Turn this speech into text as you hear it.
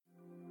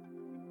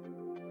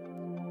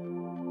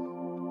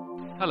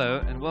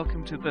Hello and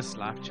welcome to this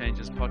Life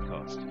Changes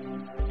podcast.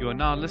 You are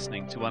now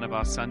listening to one of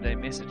our Sunday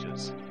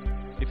messages.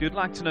 If you'd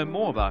like to know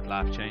more about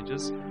Life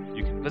Changes,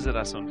 you can visit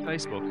us on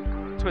Facebook,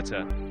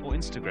 Twitter, or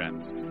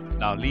Instagram.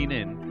 Now lean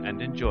in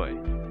and enjoy.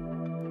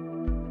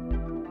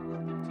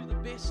 To the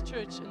best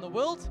church in the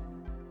world.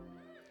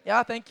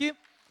 Yeah, thank you.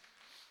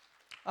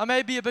 I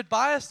may be a bit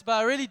biased, but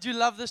I really do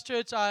love this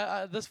church.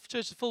 This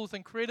church is full with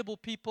incredible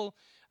people,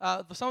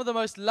 some of the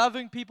most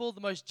loving people,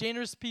 the most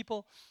generous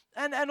people,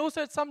 and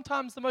also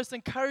sometimes the most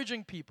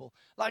encouraging people.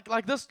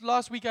 Like this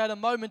last week, I had a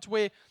moment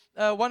where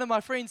one of my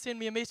friends sent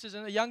me a message,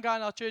 and a young guy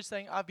in our church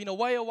saying, "I've been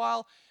away a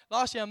while.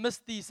 Last year I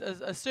missed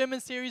a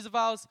sermon series of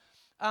ours.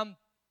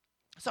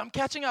 So I'm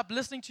catching up,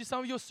 listening to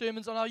some of your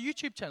sermons on our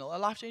YouTube channel, our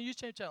Life Change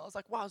YouTube channel." I was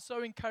like, wow,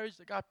 so encouraged,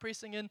 the guy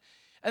pressing in.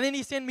 And then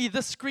he sent me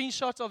this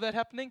screenshot of that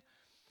happening.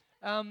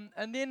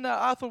 And then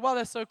I thought, wow,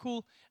 that's so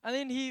cool. And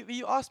then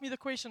he asked me the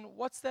question,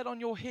 "What's that on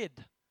your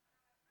head?"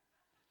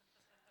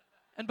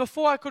 And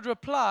before I could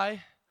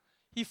reply,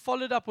 he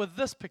followed up with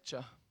this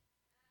picture.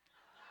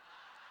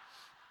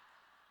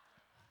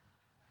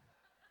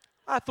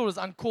 I thought it was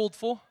uncalled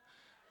for.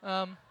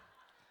 And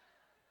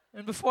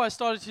before I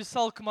started to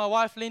sulk, my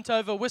wife leant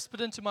over,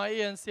 whispered into my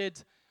ear and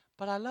said,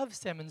 "But I love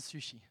salmon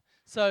sushi."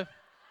 So,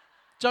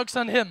 joke's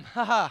on him.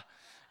 Haha.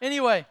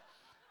 Anyway.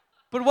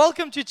 But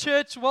welcome to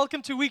church,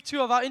 welcome to week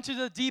 2 of our Into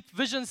the Deep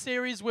Vision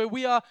series, where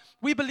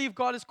we believe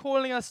God is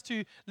calling us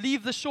to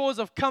leave the shores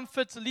of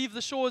comfort, leave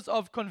the shores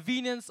of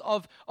convenience,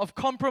 of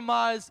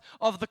compromise,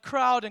 of the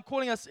crowd, and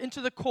calling us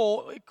into the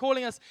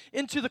calling us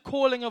into the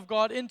calling of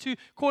God,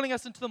 calling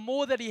us into the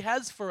more that He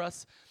has for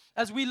us,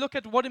 as we look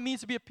at what it means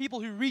to be a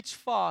people who reach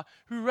far,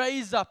 who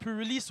raise up, who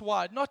release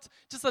wide. Not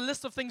just a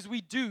list of things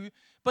we do,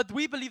 but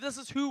we believe this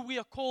is who we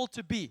are called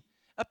to be.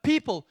 A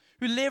people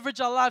who leverage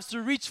our lives to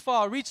reach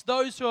far, reach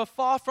those who are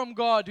far from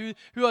God,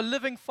 who are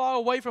living far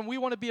away from. We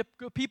want to be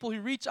a people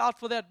who reach out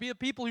for that, be a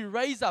people who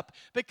raise up,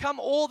 become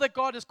all that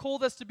God has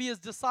called us to be as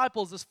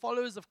disciples, as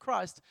followers of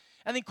Christ,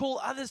 and then call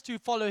others to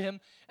follow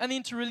Him, and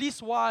then to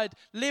release wide,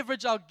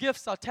 leverage our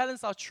gifts, our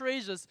talents, our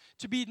treasures,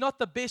 to be not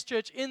the best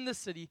church in the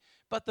city,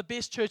 but the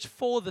best church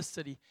for the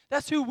city.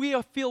 That's who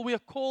feel we are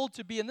called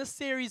to be. In this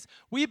series,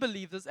 we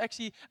believe there's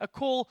actually a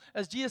call,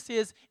 as Jesus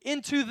says,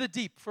 into the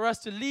deep, for us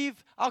to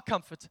leave our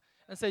comfort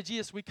and say,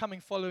 "Jesus, we're coming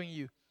following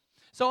you."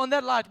 So on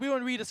that light, we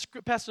want to read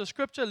a passage of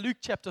Scripture, Luke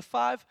chapter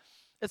 5.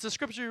 It's a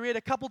scripture we read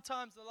a couple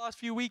times in the last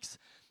few weeks,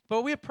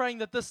 but we're praying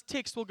that this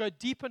text will go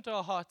deep into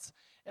our hearts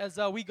as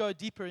we go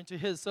deeper into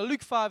His. So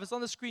Luke 5 is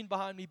on the screen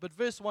behind me, but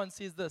verse 1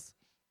 says this.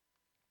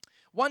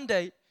 "One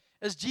day,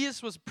 as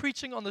Jesus was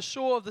preaching on the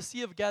shore of the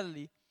Sea of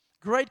Galilee,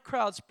 great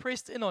crowds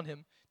pressed in on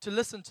Him to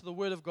listen to the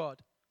word of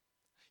God.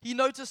 He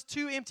noticed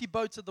 2 empty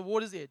boats at the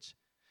water's edge,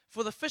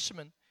 for the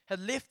fishermen had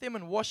left them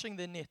and washing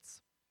their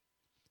nets.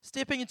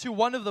 Stepping into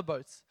one of the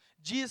boats,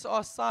 Jesus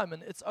asked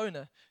Simon, its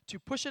owner, to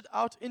push it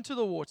out into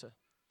the water.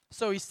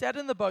 So he sat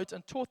in the boat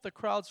and taught the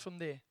crowds from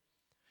there.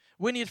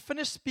 When he had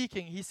finished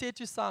speaking, he said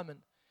to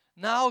Simon,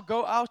 'Now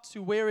go out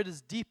to where it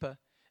is deeper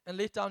and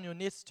let down your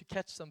nets to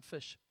catch some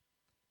fish.'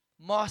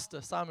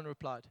 'Master,' Simon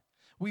replied,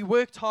 'we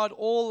worked hard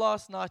all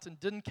last night and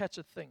didn't catch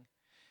a thing.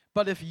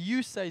 But if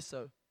you say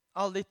so,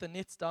 I'll let the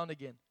nets down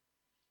again.'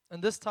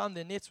 And this time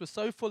their nets were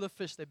so full of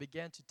fish they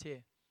began to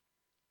tear.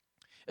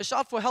 A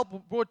shout for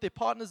help brought their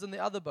partners in the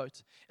other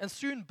boat, and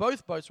soon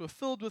both boats were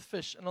filled with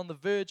fish and on the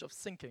verge of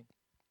sinking.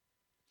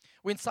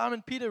 When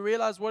Simon Peter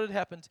realized what had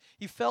happened,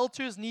 he fell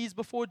to his knees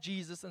before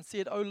Jesus and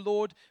said, 'O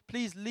Lord,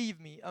 please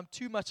leave me. I'm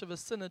too much of a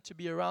sinner to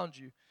be around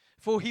you.'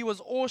 For he was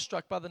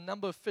awestruck by the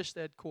number of fish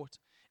they had caught,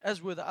 as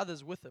were the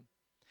others with him.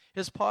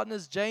 His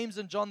partners, James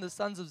and John, the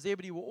sons of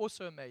Zebedee, were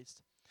also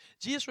amazed.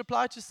 Jesus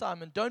replied to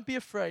Simon, 'Don't be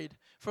afraid.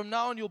 From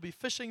now on you'll be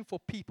fishing for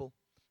people.'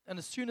 And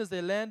as soon as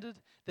they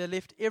landed, they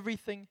left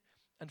everything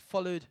and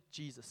followed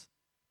Jesus."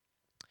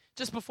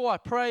 Just before I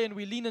pray and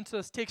we lean into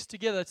this text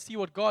together to see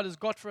what God has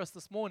got for us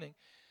this morning,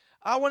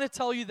 I want to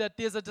tell you that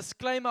there's a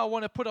disclaimer I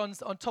want to put on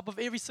top of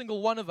every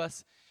single one of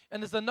us.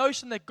 And it's the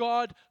notion that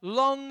God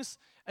longs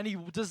and He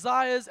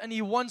desires and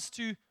He wants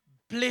to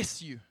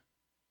bless you.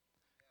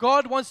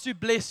 God wants to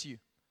bless you.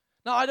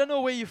 Now, I don't know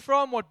where you're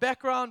from, what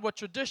background, what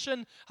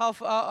tradition, how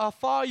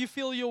far you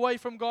feel you're away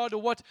from God, or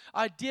what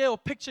idea or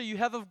picture you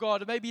have of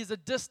God. Or maybe He's a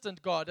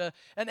distant God,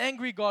 an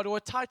angry God, or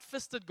a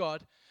tight-fisted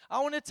God. I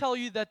want to tell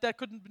you that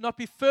could not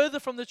be further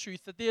from the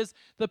truth, that there's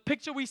the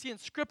picture we see in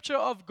Scripture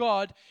of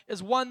God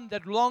is one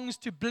that longs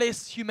to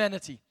bless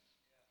humanity.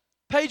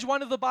 Page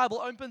 1 of the Bible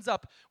opens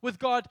up with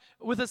God,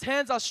 with His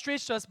hands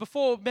outstretched to us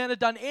before man had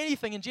done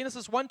anything. In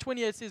Genesis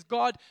 1:28 it says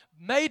God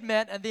made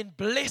man and then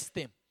blessed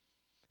them.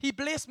 He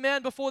blessed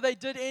man before they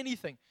did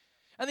anything.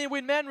 And then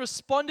when man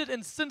responded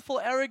in sinful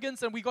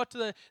arrogance and we got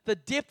to the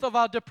depth of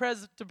our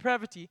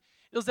depravity,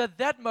 it was at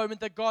that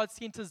moment that God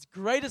sent His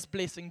greatest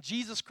blessing,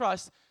 Jesus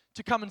Christ,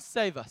 to come and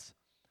save us.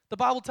 The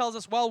Bible tells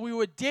us while we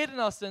were dead in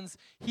our sins,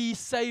 He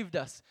saved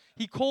us.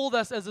 He called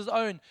us as His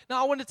own.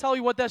 Now, I want to tell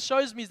you what that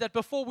shows me is that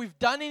before we've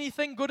done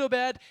anything, good or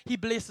bad, He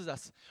blesses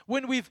us.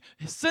 When we've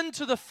sinned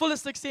to the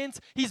fullest extent,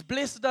 He's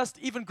blessed us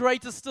even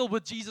greater still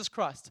with Jesus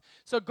Christ.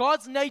 So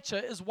God's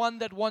nature is one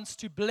that wants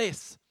to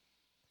bless.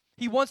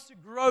 He wants to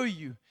grow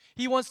you.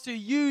 He wants to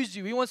use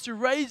you. He wants to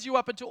raise you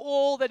up into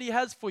all that He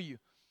has for you.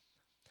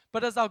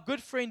 But as our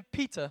good friend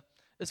Peter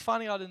is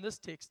finding out in this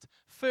text,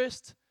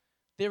 first,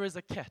 there is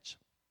a catch.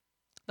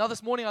 Now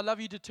this morning, I'd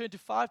love you to turn to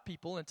 5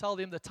 people and tell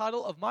them the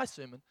title of my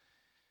sermon,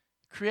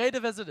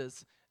 creative as it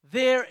is,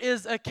 there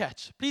is a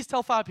catch. Please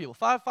tell 5 people.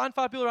 Find 5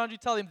 people around you,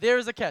 tell them there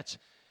is a catch.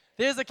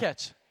 There's a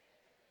catch.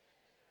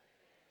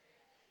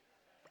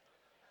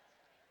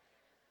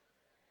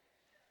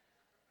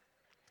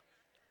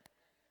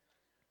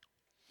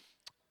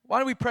 Why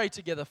don't we pray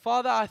together?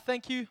 Father, I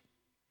thank you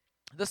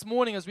this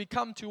morning as we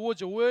come towards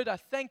your word. I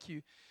thank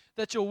you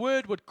that your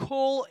word would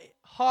call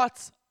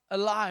hearts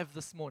alive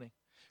this morning.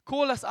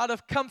 Call us out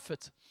of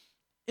comfort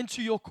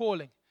into your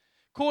calling.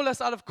 Call us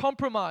out of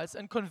compromise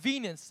and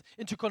convenience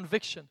into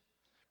conviction.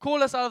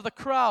 Call us out of the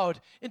crowd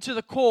into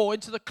the call,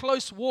 into the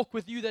close walk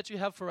with you that you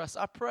have for us.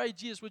 I pray,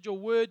 Jesus, would your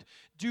word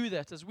do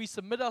that? As we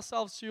submit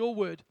ourselves to your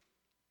word,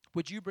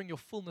 would you bring your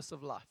fullness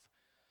of life?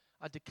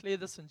 I declare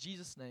this in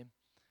Jesus' name.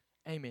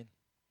 Amen.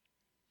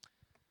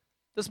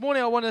 This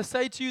morning I want to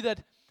say to you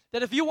that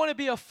if you want to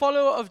be a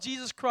follower of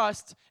Jesus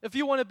Christ, if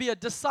you want to be a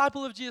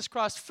disciple of Jesus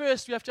Christ,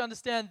 first you have to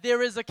understand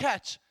there is a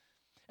catch.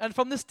 And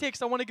from this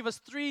text, I want to give us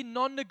 3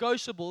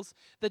 non-negotiables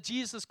that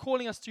Jesus is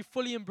calling us to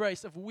fully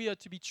embrace if we are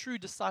to be true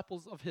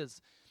disciples of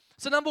His.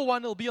 So number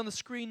 1, it'll be on the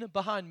screen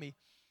behind me,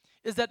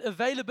 is that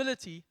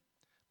availability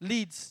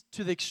leads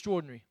to the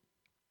extraordinary.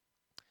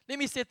 Let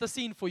me set the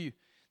scene for you.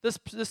 This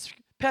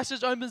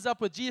passage opens up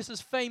with Jesus'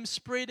 fame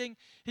spreading.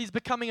 He's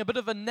becoming a bit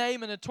of a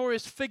name, a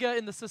notorious figure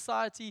in the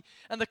society,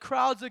 and the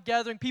crowds are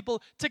gathering.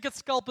 Ticket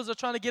scalpers are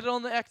trying to get it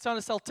on the act, trying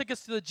to sell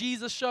tickets to the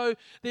Jesus show.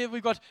 There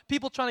we've got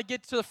people trying to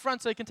get to the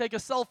front so they can take a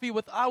selfie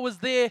with "I was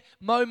there"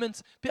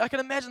 moment. I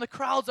can imagine the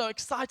crowds are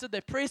excited,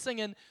 they're pressing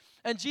in,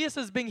 and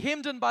Jesus is being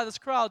hemmed in by this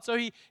crowd, so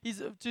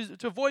he's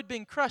to avoid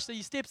being crushed, so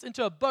he steps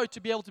into a boat to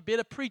be able to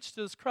better preach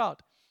to this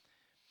crowd.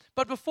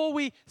 But before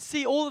we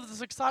see all of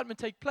this excitement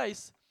take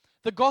place,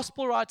 the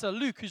gospel writer,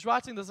 Luke, who's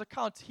writing this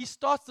account, he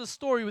starts the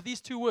story with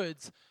these 2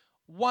 words,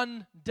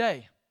 one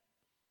day.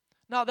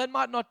 Now, that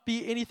might not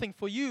be anything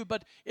for you,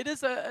 but it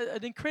is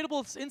an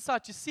incredible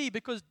insight to see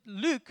because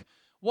Luke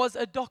was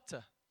a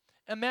doctor,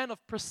 a man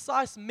of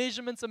precise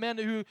measurements, a man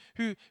who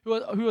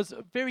was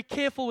very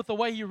careful with the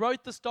way he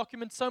wrote this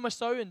document, so much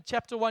so in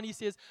chapter 1 he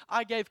says,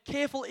 I gave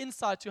careful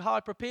insight to how I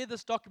prepared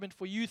this document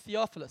for you,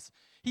 Theophilus.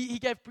 He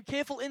gave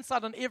careful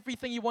insight on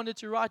everything he wanted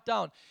to write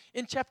down.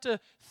 In chapter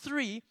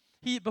 3,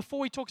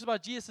 before he talks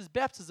about Jesus'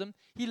 baptism,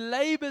 he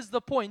labors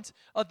the point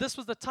of this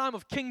was the time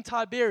of King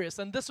Tiberius,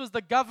 and this was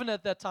the governor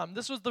at that time.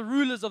 This was the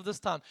rulers of this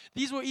time.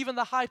 These were even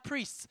the high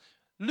priests.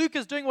 Luke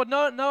is doing what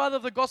no other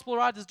of the gospel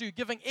writers do,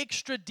 giving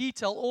extra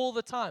detail all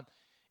the time.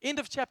 End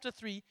of chapter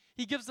 3,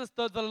 he gives us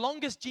the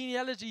longest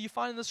genealogy you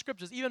find in the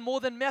scriptures, even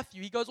more than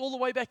Matthew. He goes all the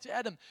way back to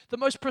Adam, the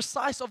most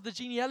precise of the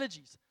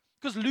genealogies,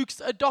 because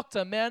Luke's a doctor,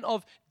 a man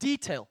of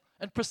detail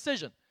and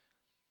precision.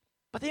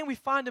 But then we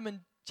find him in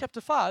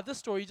chapter 5, this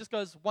story just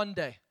goes one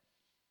day.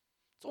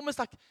 It's almost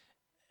like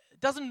it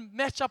doesn't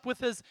match up with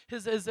his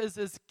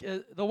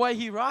the way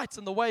he writes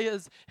and the way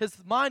his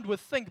mind would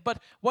think.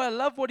 But what I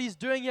love what he's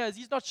doing here is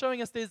he's not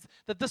showing us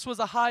that this was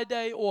a high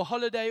day or a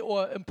holiday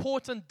or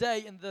important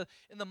day in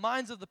the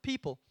minds of the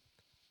people.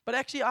 But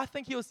actually, I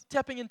think he was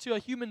tapping into a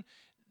human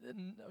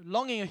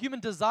longing, a human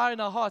desire in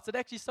our hearts that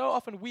actually so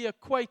often we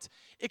equate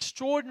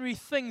extraordinary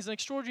things and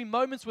extraordinary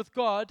moments with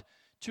God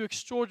to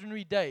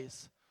extraordinary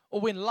days, or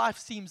when life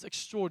seems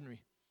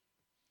extraordinary.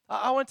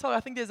 I want to tell you,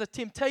 I think there's a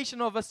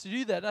temptation of us to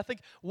do that. And I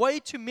think way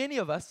too many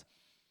of us,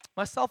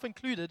 myself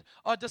included,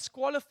 are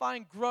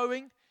disqualifying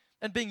growing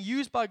and being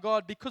used by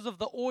God because of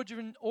the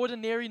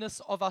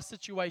ordinariness of our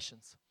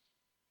situations.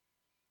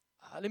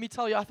 Let me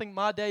tell you, I think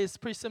my day is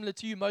pretty similar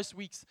to you most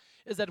weeks,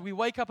 is that we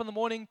wake up in the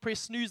morning, press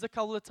snooze a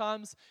couple of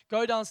times,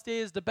 go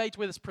downstairs, debate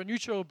whether it's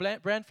Pranutra or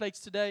bran flakes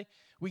today.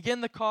 We get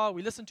in the car,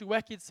 we listen to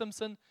Wackhead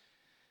Simpson.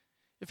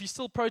 If you're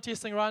still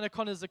protesting Ryan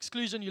O'Connor's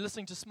exclusion, you're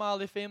listening to Smile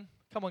FM.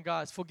 Come on,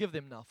 guys, forgive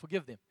them now.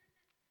 Forgive them.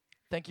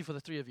 Thank you for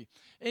the 3 of you.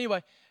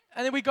 Anyway,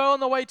 and then we go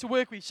on the way to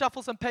work. We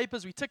shuffle some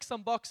papers. We tick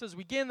some boxes.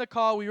 We get in the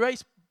car. We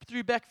race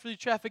back through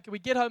traffic. We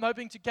get home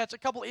hoping to catch a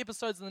couple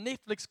episodes in the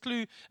Netflix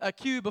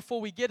queue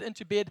before we get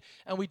into bed,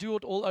 and we do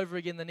it all over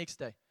again the next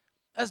day.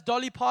 As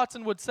Dolly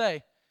Parton would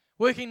say,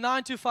 working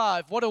 9 to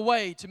 5, what a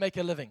way to make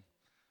a living.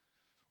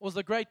 Or as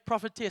the great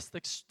prophetess,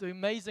 the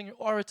amazing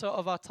orator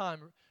of our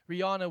time,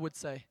 Rihanna would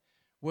say,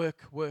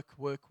 work, work,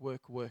 work,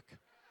 work, work.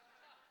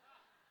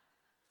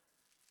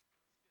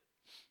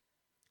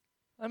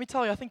 Let me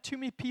tell you, I think too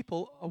many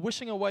people are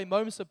wishing away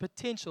moments of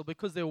potential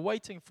because they're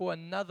waiting for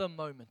another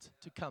moment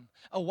to come.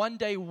 A one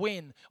day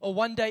when, or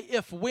one day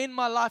if, when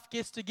my life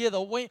gets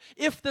together,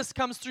 if this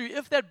comes through,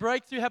 if that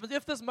breakthrough happens,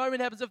 if this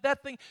moment happens, if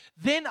that thing,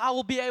 then I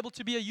will be able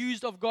to be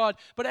used of God.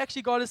 But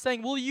actually God is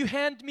saying, will you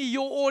hand me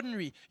your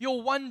ordinary,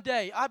 your one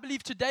day? I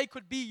believe today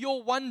could be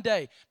your one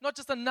day. Not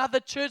just another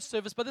church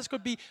service, but this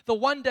could be the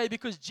one day,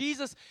 because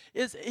Jesus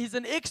he's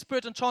an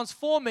expert in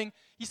transforming.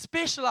 He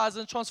specializes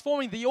in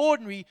transforming the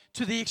ordinary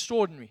to the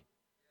extraordinary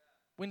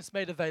when it's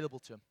made available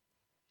to him.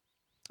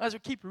 As we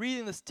keep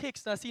reading this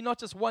text, and I see not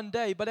just one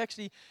day, but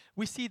actually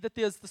we see that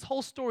there's this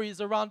whole story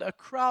is around a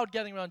crowd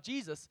gathering around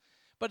Jesus.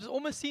 But it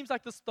almost seems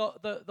like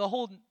the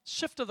whole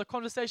shift of the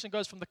conversation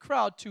goes from the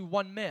crowd to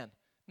one man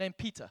named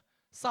Peter,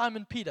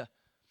 Simon Peter.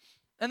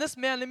 And this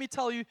man, let me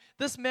tell you,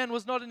 this man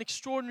was not an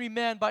extraordinary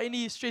man by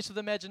any stretch of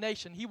the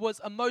imagination. He was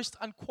a most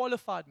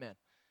unqualified man.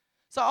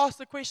 So I asked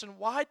the question,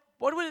 what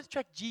would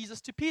attract Jesus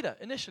to Peter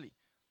initially?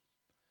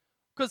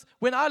 Because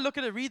when I look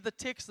at it, read the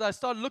text, I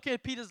started looking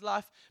at Peter's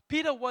life,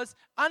 Peter was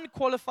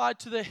unqualified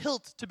to the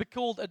hilt to be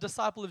called a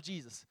disciple of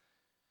Jesus.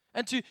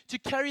 And to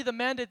carry the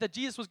mandate that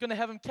Jesus was going to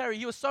have him carry.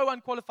 He was so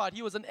unqualified.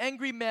 He was an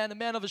angry man, a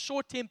man of a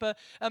short temper,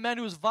 a man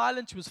who was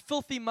violent, who was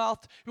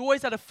filthy-mouthed, who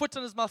always had a foot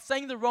in his mouth,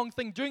 saying the wrong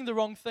thing, doing the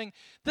wrong thing.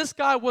 This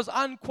guy was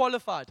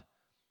unqualified.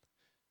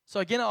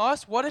 So again, I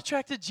asked, what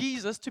attracted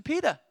Jesus to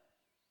Peter?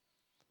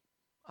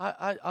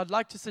 I'd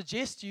like to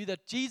suggest to you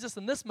that Jesus,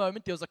 in this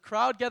moment, there was a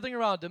crowd gathering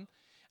around him,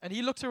 and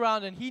he looked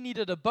around and he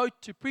needed a boat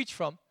to preach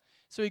from.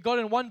 So he got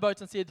in one boat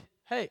and said,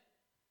 hey,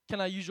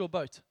 can I use your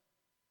boat?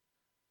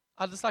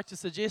 I'd just like to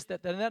suggest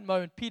that in that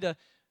moment, Peter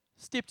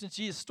stepped into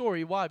Jesus'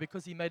 story. Why?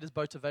 Because he made his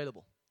boat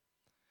available.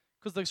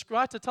 Because the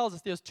writer tells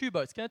us there's two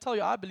boats. Can I tell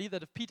you, I believe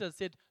that if Peter had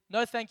said,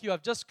 no, thank you,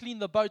 I've just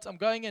cleaned the boat, I'm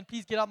going in,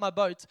 please get out my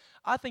boat,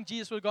 I think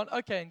Jesus would have gone,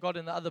 okay, and got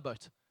in the other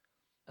boat.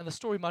 And the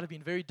story might have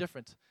been very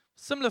different.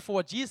 Similar for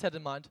what Jesus had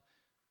in mind,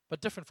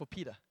 but different for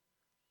Peter.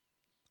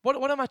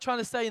 What am I trying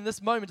to say in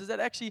this moment is that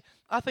actually,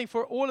 I think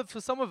for all of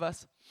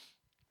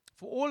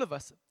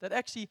us, that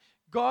actually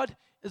God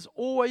is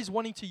always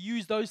wanting to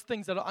use those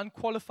things that are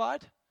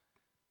unqualified,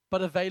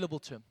 but available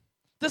to him.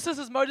 This is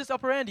his modus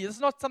operandi. This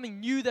is not something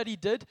new that he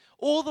did.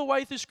 All the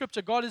way through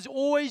Scripture, God is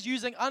always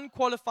using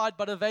unqualified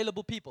but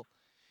available people.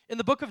 In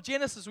the book of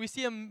Genesis, we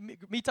see him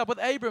meet up with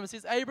Abram. He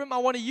says, Abram, I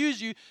want to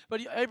use you.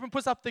 But Abram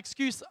puts up the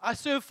excuse, I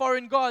serve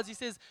foreign gods. He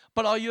says,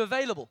 but are you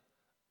available?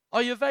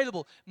 Are you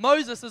available?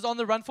 Moses is on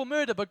the run for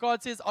murder, but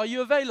God says, are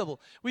you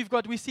available?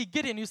 We see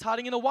Gideon, who's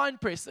hiding in a wine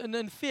press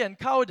in fear and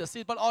cowardice,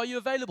 says, but are you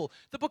available?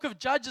 The book of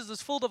Judges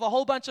is full of a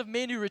whole bunch of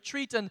men who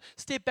retreat and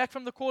step back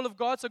from the call of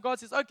God. So God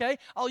says, okay,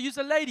 I'll use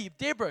a lady.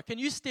 Deborah, can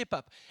you step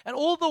up? And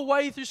all the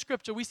way through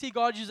Scripture, we see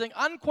God using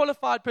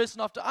unqualified person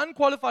after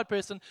unqualified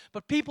person,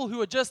 but people who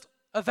are just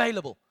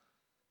available.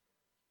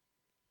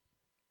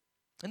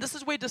 And this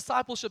is where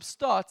discipleship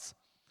starts,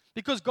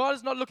 because God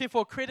is not looking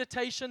for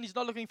accreditation. He's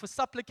not looking for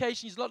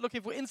supplication. He's not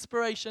looking for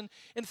inspiration.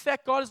 In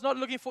fact, God is not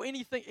looking for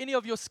any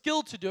of your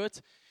skill to do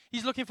it.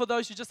 He's looking for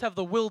those who just have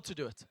the will to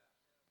do it.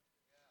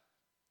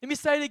 Let me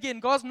say it again.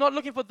 God's not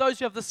looking for those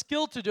who have the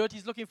skill to do it.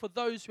 He's looking for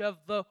those who have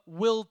the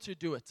will to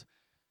do it.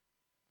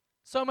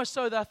 So much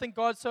so that I think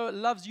God so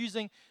loves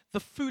using the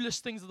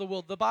foolish things of the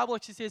world. The Bible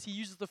actually says he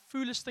uses the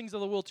foolish things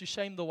of the world to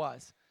shame the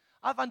wise.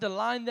 I've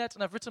underlined that,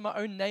 and I've written my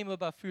own name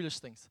about foolish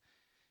things.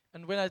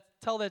 And when I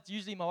tell that,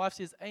 usually my wife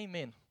says,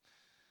 amen.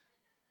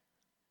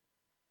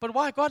 But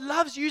why? God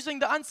loves using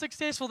the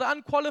unsuccessful, the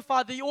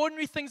unqualified, the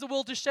ordinary things of the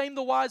world to shame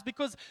the wise,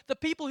 because the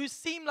people who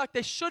seem like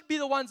they should be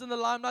the ones in the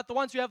limelight, the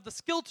ones who have the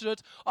skill to do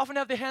it, often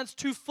have their hands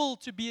too full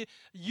to be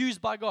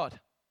used by God.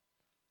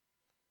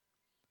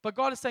 But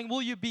God is saying,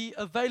 will you be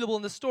available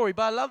in the story?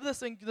 But I love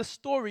this in the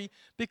story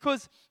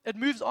because it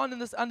moves on in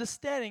this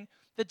understanding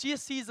that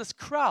Jesus sees this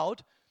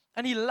crowd,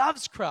 and he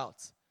loves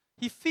crowds.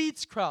 He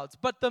feeds crowds.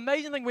 But the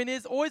amazing thing, when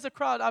there's always a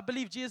crowd, I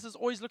believe Jesus is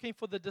always looking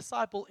for the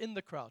disciple in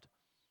the crowd.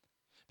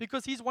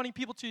 Because he's wanting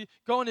people to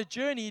go on a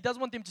journey. He doesn't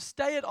want them to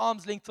stay at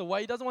arm's length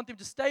away. He doesn't want them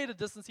to stay at a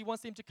distance. He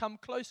wants them to come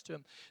close to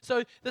him.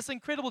 So this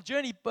incredible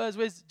journey, where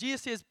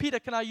Jesus says, Peter,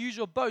 can I use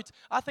your boat?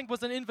 I think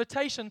was an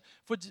invitation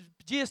for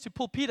Jesus to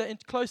pull Peter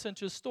closer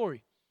into his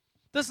story.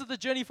 This is the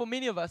journey for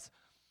many of us.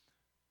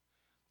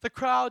 The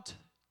crowd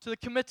to the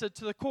committed,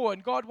 to the core.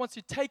 And God wants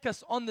to take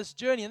us on this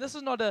journey. And this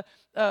is not a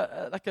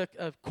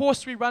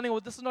course we're running, or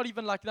this is not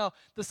even like now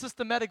the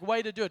systematic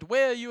way to do it.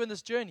 Where are you in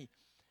this journey?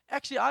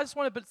 Actually, I just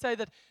want to say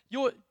that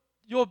your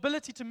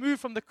ability to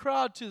move from the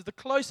crowd to the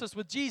closest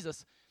with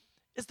Jesus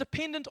is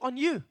dependent on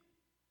you.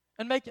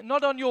 And make it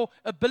not on your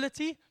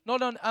ability,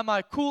 not on am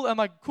I cool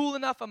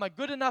enough, am I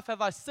good enough, have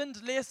I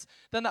sinned less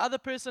than the other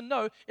person?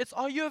 No, it's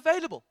are you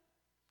available?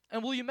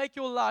 And will you make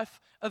your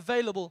life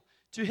available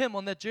to him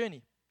on that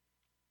journey?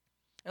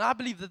 And I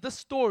believe that this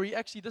story,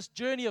 actually this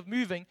journey of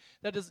moving,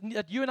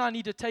 that you and I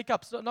need to take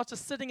up, so not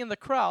just sitting in the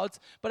crowds,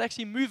 but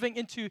actually moving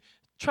into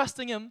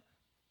trusting him,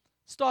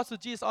 starts with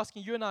Jesus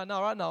asking you and I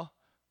now, right now,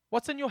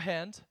 what's in your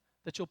hand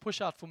that you'll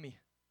push out for me?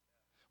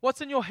 What's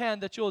in your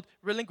hand that you'll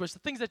relinquish? The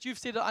things that you've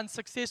said are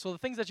unsuccessful, the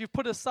things that you've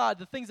put aside,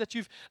 the things that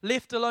you've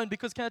left alone.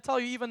 Because can I tell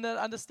you, even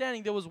the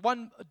understanding, there was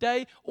one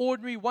day,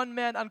 ordinary, one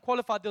man,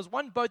 unqualified. There was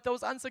one boat that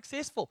was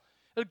unsuccessful.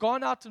 It had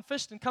gone out and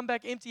fished and come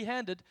back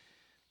empty-handed.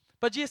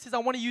 But Jesus says, I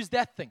want to use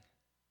that thing.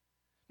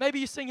 Maybe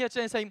you're sitting here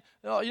today and saying,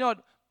 oh, you know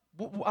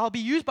what, I'll be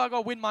used by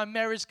God when my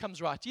marriage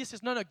comes right. Jesus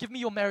says, no, give me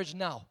your marriage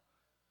now.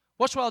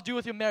 Watch what I'll do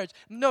with your marriage.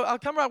 No, I'll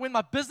come right when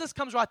my business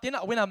comes right. Then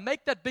when I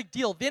make that big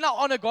deal, then I'll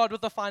honor God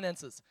with the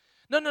finances.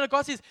 No.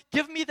 God says,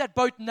 give me that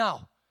boat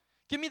now.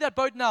 Give me that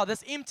boat now.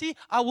 That's empty.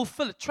 I will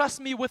fill it. Trust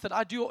me with it.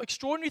 I do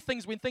extraordinary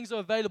things when things are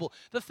available.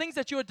 The things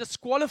that you are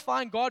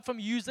disqualifying God from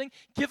using,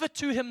 give it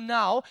to Him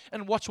now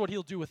and watch what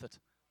He'll do with it.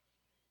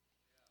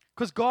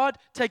 Because God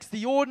takes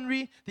the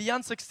ordinary, the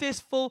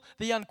unsuccessful,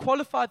 the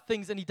unqualified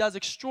things, and He does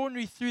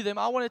extraordinary through them.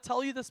 I want to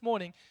tell you this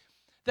morning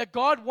that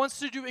God wants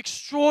to do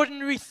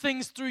extraordinary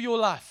things through your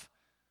life.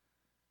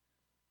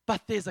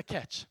 But there's a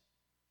catch.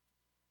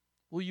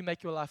 Will you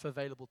make your life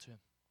available to Him?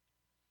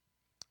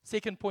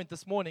 Second point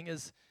this morning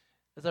is,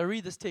 as I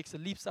read this text,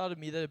 it leaps out of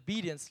me that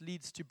obedience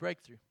leads to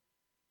breakthrough.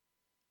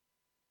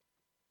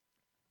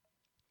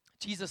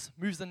 Jesus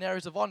moves the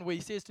narrative on where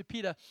He says to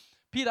Peter,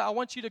 Peter, I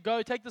want you to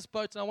go, take this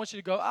boat, and I want you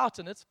to go out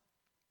in it,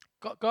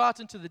 go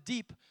out into the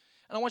deep,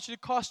 and I want you to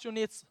cast your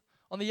nets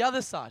on the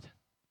other side.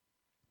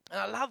 And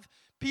I love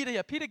Peter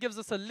here. Peter gives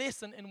us a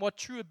lesson in what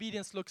true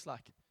obedience looks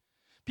like.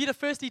 Peter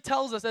first, he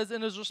tells us, as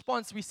in his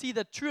response, we see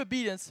that true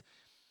obedience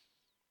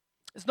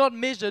is not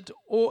measured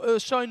or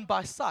shown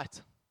by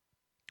sight.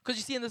 Because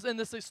you see in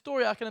this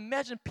story, I can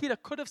imagine Peter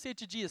could have said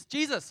to Jesus,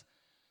 Jesus,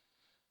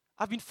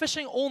 I've been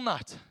fishing all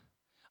night.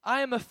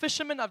 I am a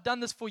fisherman. I've done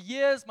this for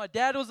years. My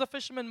dad was a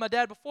fisherman. My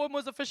dad before him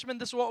was a fisherman.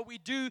 This is what we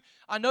do.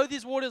 I know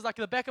these waters like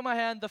the back of my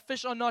hand. The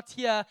fish are not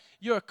here.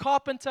 You're a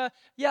carpenter.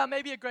 Yeah,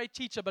 maybe a great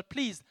teacher, but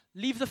please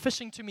leave the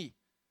fishing to me.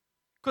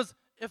 Because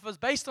if it was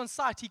based on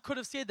sight, he could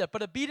have said that.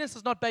 But obedience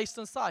is not based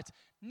on sight.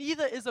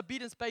 Neither is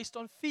obedience based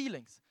on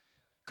feelings.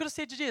 Could have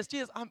said to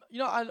Jesus,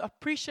 I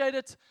appreciate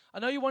it. I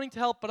know you're wanting to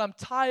help, but I'm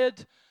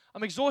tired.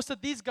 I'm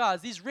exhausted. These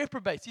guys, these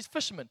reprobates, these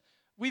fishermen,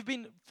 we've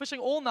been fishing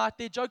all night.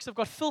 Their jokes have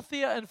got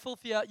filthier and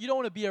filthier. You don't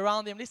want to be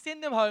around them. Let's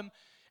send them home.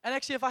 And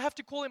actually, if I have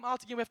to call them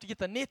out again, we have to get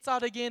the nets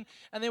out again.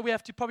 And then we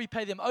have to probably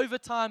pay them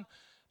overtime.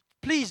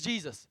 Please,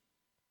 Jesus.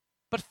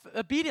 But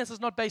obedience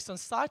is not based on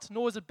sight,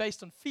 nor is it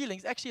based on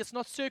feelings. Actually, it's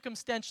not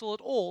circumstantial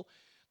at all.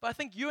 But I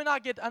think you and I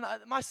and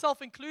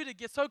myself included,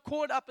 get so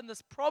caught up in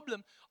this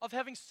problem of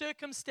having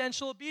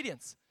circumstantial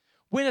obedience.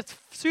 When it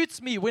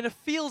suits me, when it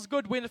feels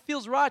good, when it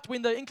feels right,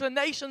 when the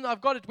inclination I've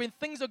got it, when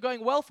things are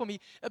going well for me,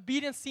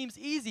 obedience seems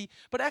easy.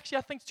 But actually,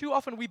 I think too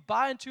often we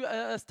buy into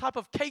a type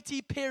of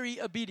Katy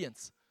Perry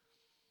obedience.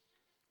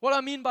 What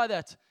I mean by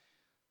that?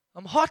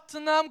 I'm hot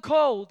and I'm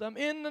cold. I'm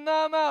in and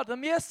I'm out.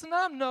 I'm yes and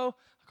I'm no.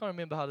 I can't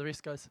remember how the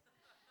rest goes.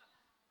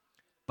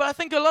 But I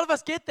think a lot of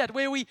us get that,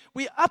 where we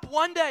up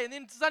one day and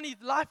then suddenly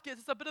life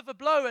gets a bit of a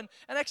blow and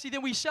actually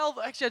then we shelve,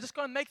 actually I just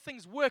got to make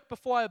things work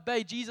before I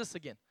obey Jesus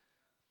again.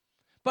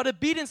 But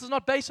obedience is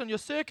not based on your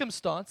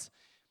circumstance.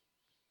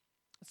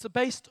 It's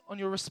based on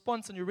your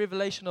response and your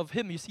revelation of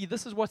Him. You see,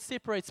 this is what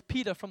separates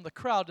Peter from the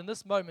crowd in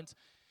this moment,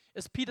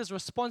 is Peter's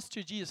response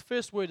to Jesus.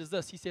 First word is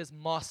this. He says,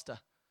 Master.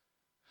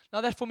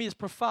 Now that for me is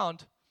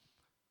profound,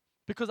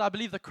 because I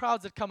believe the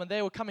crowds that come, and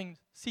they were coming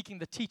seeking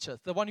the teacher,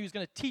 the one who's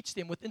going to teach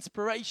them with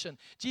inspiration.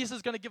 Jesus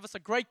is going to give us a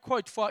great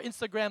quote for our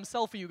Instagram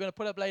selfie you're going to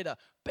put up later.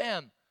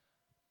 Bam.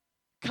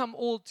 Come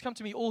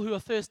to me, all who are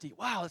thirsty.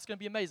 Wow, it's going to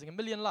be amazing. 1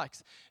 million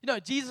likes.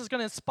 Jesus is going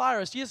to inspire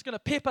us. Jesus is going to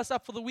pep us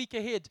up for the week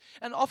ahead.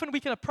 And often we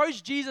can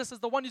approach Jesus as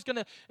the one who's going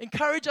to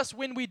encourage us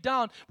when we're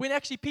down. When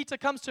actually Peter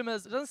comes to him,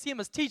 doesn't see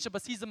him as teacher,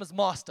 but sees him as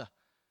master.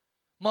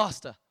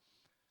 Master.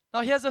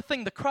 Now here's the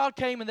thing. The crowd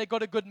came and they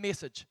got a good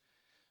message.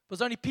 It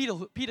was only Peter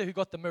who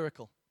got the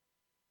miracle.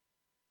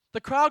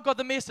 The crowd got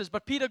the message,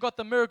 but Peter got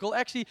the miracle.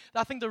 Actually,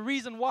 I think the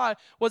reason why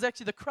was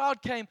actually the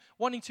crowd came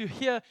wanting to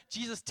hear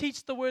Jesus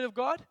teach the word of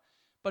God,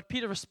 but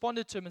Peter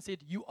responded to him and said,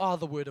 you are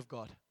the word of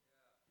God.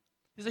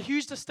 There's a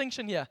huge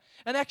distinction here.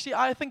 And actually,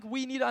 I think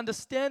we need to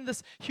understand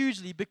this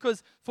hugely,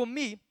 because for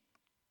me,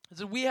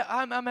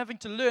 I'm having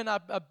to learn, I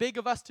beg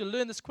of us to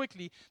learn this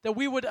quickly, that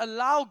we would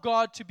allow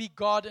God to be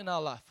God in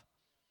our life.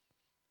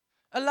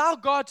 Allow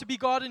God to be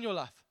God in your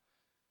life.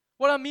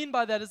 What I mean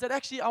by that is that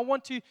actually I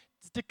want to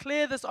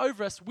declare this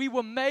over us. We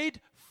were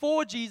made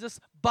for Jesus,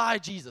 by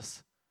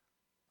Jesus.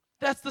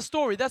 That's the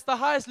story. That's the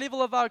highest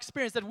level of our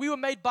experience, that we were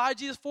made by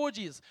Jesus, for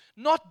Jesus.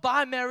 Not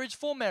by marriage,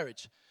 for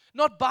marriage.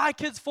 Not by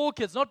kids, for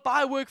kids. Not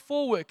by work,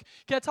 for work.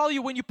 Can I tell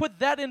you, when you put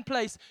that in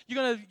place,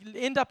 you're going to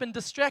end up in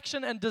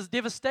distraction and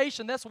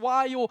devastation. That's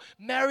why your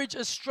marriage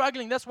is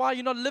struggling. That's why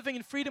you're not living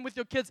in freedom with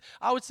your kids.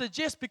 I would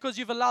suggest, because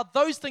you've allowed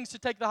those things to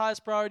take the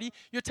highest priority,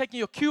 you're taking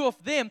your cue off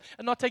them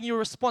and not taking your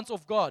response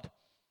off God.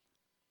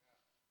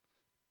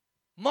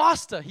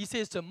 Master, he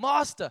says to him,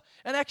 Master.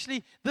 And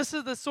actually, this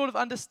is the sort of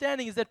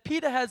understanding, is that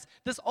Peter has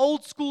this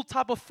old school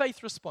type of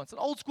faith response, an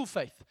old school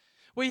faith,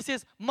 where he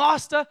says,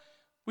 Master,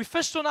 we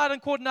fished all night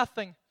and caught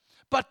nothing,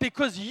 but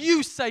because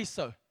you say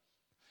so.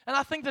 And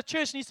I think the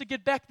church needs to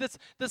get back this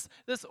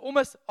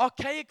almost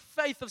archaic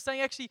faith of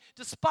saying, actually,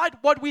 despite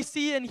what we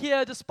see and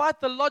hear,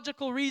 despite the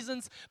logical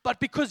reasons, but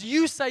because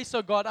you say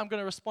so, God, I'm going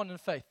to respond in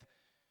faith.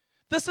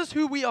 This is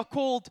who we are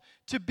called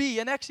to be.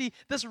 And actually,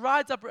 this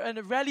rides up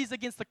and rallies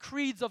against the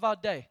creeds of our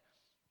day.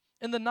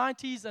 In the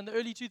 90s and the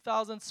early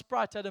 2000s,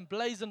 Sprite had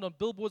emblazoned on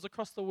billboards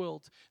across the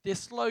world their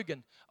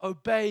slogan,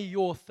 obey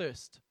your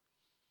thirst.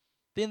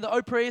 Then the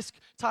Oprah-esque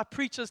type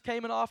preachers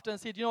came in after and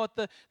said, you know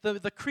what,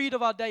 the creed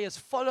of our day is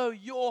follow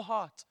your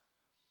heart.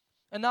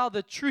 And now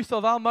the truth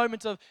of our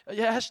moment of,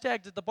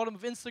 hashtagged at the bottom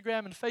of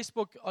Instagram and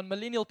Facebook on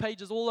millennial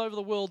pages all over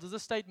the world is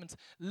this statement,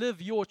 live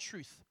your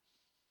truth.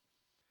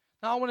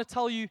 Now I want to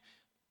tell you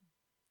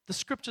the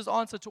scripture's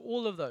answer to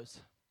all of those.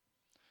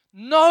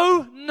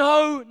 No,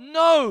 no,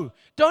 no.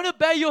 Don't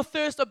obey your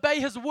thirst, obey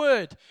His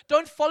word.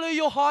 Don't follow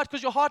your heart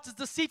because your heart is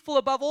deceitful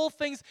above all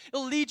things.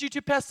 It'll lead you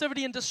to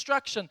passivity and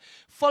destruction.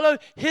 Follow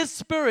His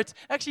Spirit.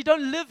 Actually,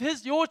 don't live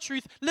your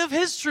truth, live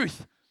His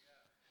truth.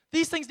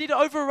 These things need to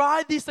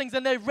override these things,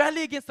 and they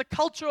rally against the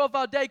culture of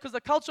our day because the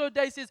culture of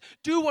our day says,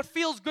 do what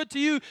feels good to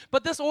you.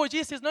 But this OG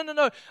says, no, no,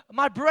 no.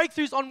 My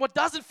breakthrough's on what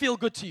doesn't feel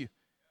good to you.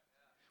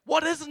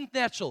 What isn't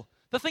natural.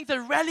 The things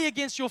that rally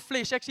against your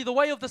flesh. Actually, the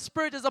way of the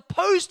Spirit is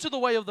opposed to the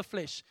way of the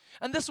flesh.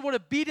 And this is what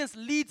obedience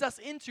leads us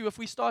into if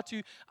we start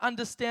to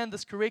understand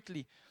this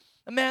correctly.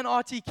 A man,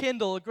 R.T.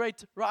 Kendall, a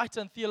great writer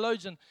and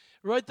theologian,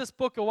 wrote this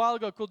book a while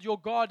ago called Your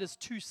God is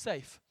Too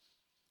Safe.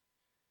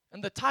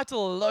 And the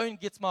title alone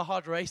gets my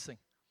heart racing.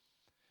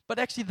 But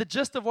actually, the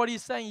gist of what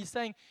he's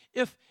saying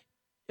if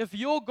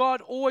your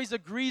God always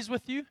agrees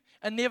with you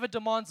and never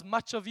demands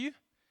much of you,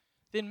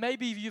 then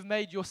maybe you've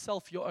made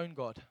yourself your own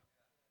God.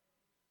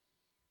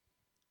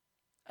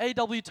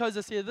 A.W.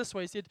 Tozer said it this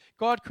way. He said,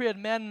 God created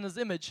man in His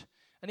image,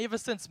 and ever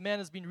since, man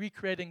has been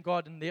recreating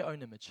God in their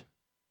own image.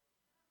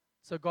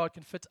 So God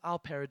can fit our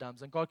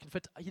paradigms, and God can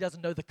fit, He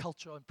doesn't know the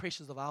culture and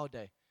pressures of our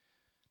day.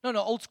 No,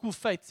 old school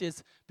faith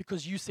says,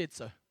 because you said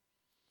so.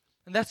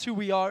 And that's who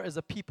we are as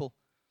a people.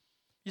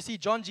 You see,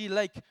 John G.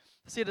 Lake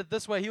said it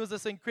this way. He was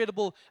this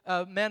incredible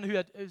man who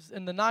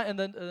in the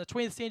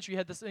 20th century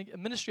had this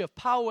ministry of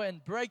power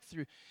and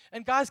breakthrough.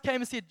 And guys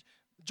came and said,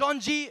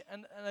 John G.,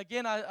 and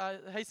again, I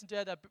hasten to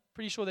add, I'm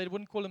pretty sure they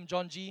wouldn't call him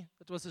John G.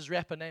 That was his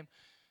rapper name.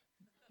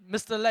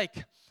 Mr.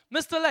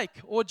 Lake,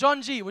 or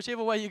John G.,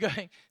 whichever way you're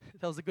going.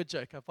 That was a good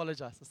joke. I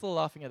apologize. I'm still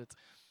laughing at it.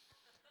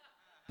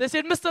 They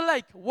said, Mr.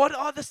 Lake, what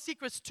are the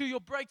secrets to your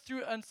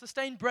breakthrough and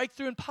sustained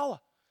breakthrough and power?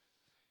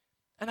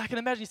 And I can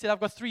imagine he said, I've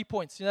got 3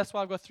 points. That's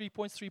why I've got 3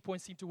 points. 3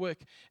 points seem to work.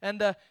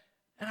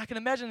 And I can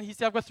imagine he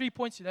said, I've got 3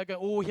 points. I go,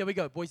 oh, here we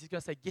go. Boys, he's going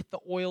to say, get the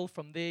oil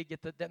from there.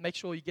 Make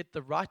sure you get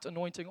the right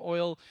anointing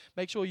oil.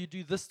 Make sure you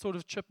do this sort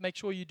of trip. Make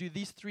sure you do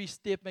these 3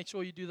 steps. Make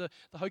sure you do the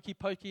hokey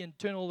pokey and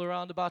turn all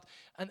around about.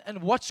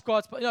 And watch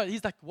God's,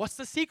 he's like, what's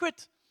the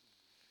secret?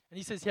 And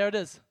he says, here it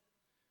is.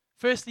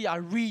 Firstly, I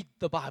read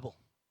the Bible.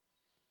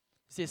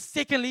 He says,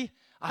 secondly,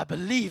 I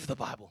believe the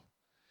Bible.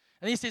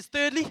 And he says,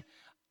 thirdly,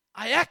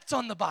 I act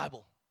on the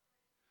Bible.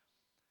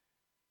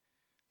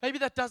 Maybe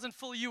that doesn't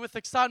fill you with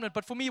excitement,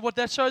 but for me, what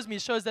that shows me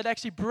shows that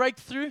actually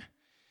breakthrough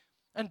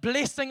and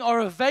blessing are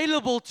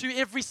available to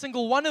every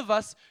single one of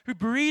us who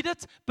read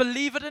it,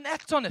 believe it, and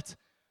act on it.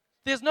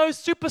 There's no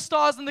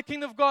superstars in the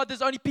kingdom of God.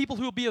 There's only people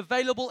who will be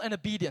available and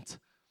obedient.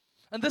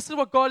 And this is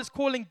what God is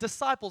calling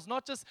disciples,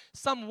 not just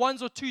some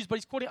ones or twos, but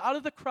He's calling out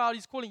of the crowd.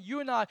 He's calling you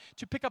and I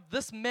to pick up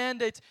this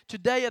mandate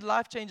today at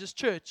Life Changers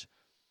Church.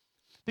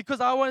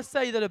 Because I want to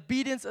say that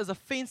obedience is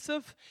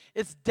offensive,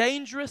 it's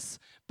dangerous,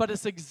 but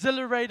it's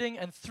exhilarating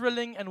and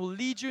thrilling and will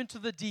lead you into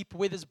the deep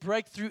where there's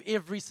breakthrough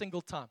every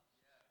single time.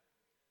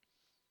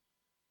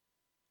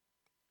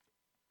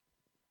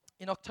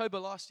 In October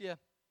last year,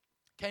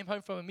 I came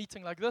home from a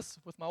meeting like this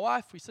with my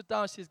wife. We sit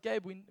down, she says,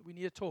 Gabe, we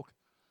need to talk.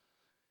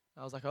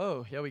 I was like,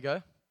 oh, here we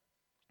go.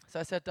 So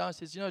I sat down,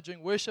 she says,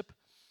 during worship,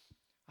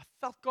 I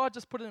felt God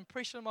just put an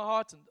impression in my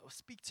heart and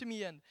speak to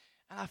me, and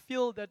I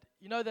feel that,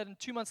 that in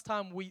 2 months'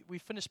 time, we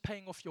finished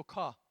paying off your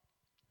car.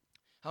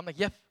 I'm like,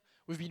 yep,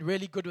 we've been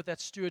really good with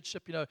that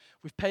stewardship.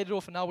 We've paid it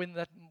off, and now when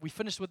we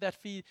finished with that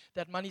fee,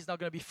 that money's now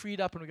going to be freed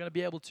up, and we're going to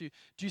be able to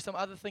do some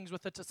other things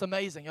with it. It's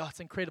amazing. Oh,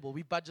 it's incredible.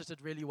 We budgeted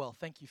really well.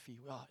 Thank you, Fee.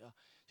 Oh, yeah.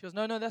 She goes,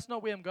 no, that's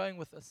not where I'm going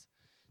with this.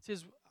 She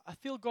says, I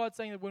feel God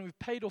saying that when we've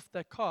paid off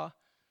that car,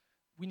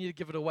 we need to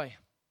give it away.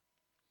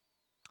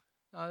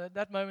 Now, at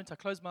that moment, I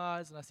closed my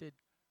eyes, and I said,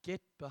 get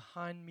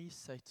behind me,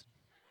 Satan.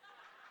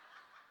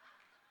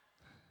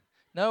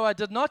 No, I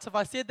did not. If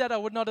I said that, I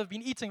would not have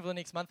been eating for the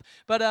next month.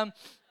 But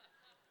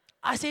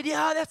I said,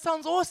 yeah, that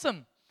sounds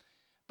awesome.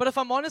 But if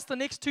I'm honest, the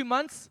next 2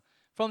 months,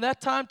 from that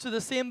time to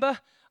December,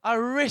 I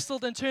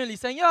wrestled internally,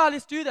 saying, yeah,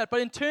 let's do that.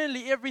 But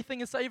internally, every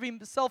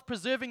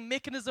self-preserving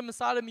mechanism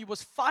inside of me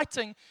was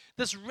fighting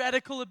this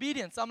radical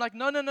obedience. I'm like,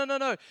 no.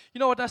 You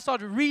know what? I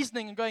started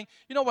reasoning and going,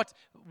 you know what?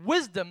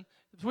 Wisdom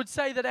would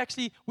say that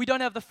actually we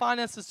don't have the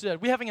finances to do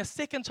it. We're having a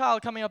second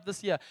child coming up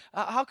this year.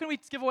 How can we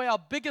give away our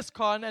biggest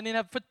car and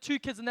then fit 2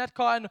 kids in that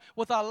car? And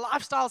with our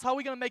lifestyles, how are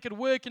we going to make it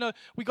work?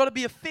 We got to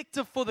be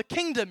effective for the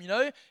kingdom,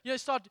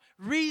 start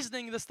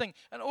reasoning this thing.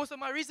 And also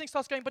my reasoning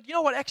starts going, but you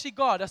know what? Actually,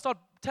 God, I start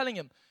telling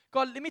him,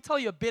 God, let me tell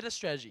you a better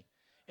strategy.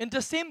 In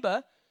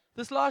December,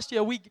 this last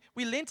year, we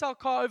lent our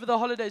car over the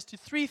holidays to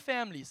 3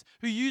 families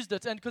who used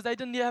it, and because they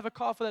didn't have a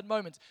car for that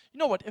moment. You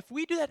know what? If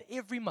we do that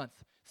every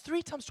month,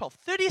 3 times 12,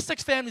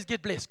 36 families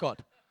get blessed, God.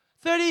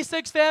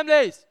 36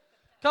 families.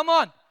 Come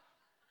on. I'm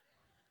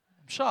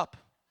sharp.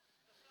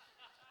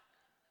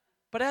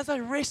 But as I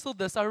wrestled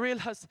this, I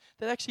realized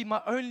that actually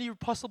my only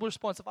possible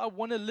response, if I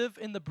want to live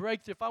in the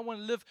breakthrough, if I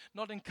want to live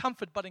not in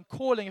comfort but in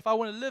calling, if I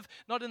want to live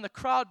not in the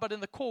crowd but in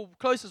the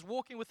closest,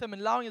 walking with him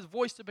and allowing his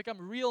voice to become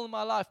real in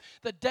my life,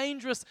 the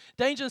dangerous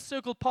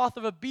circled path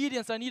of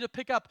obedience I need to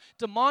pick up,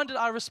 demanded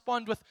I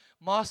respond with,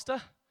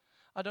 Master,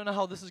 I don't know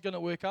how this is going to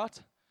work out,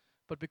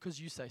 but because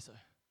you say so.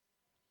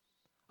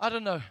 I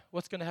don't know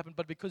what's going to happen,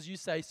 but because you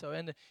say so.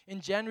 And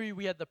in January,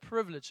 we had the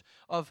privilege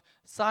of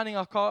signing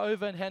our car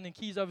over and handing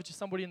keys over to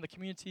somebody in the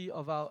community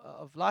of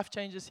Life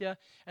Changers here.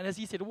 And as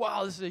he said,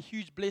 wow, this is a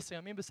huge blessing. I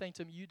remember saying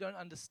to him, you don't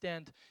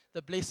understand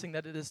the blessing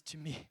that it is to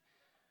me.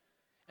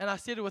 And I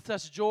said it with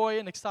such joy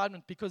and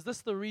excitement because this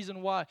is the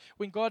reason why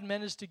when God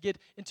managed to get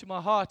into my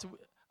heart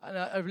and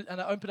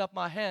I opened up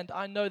my hand,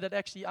 I know that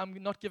actually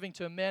I'm not giving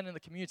to a man in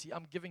the community.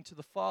 I'm giving to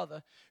the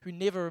Father who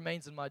never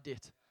remains in my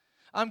debt.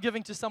 I'm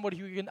giving to somebody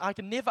who I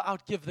can never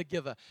outgive the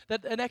giver.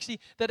 That actually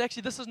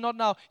this is not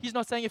now, he's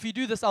not saying if you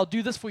do this, I'll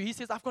do this for you. He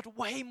says, I've got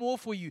way more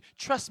for you.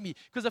 Trust me.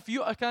 Because if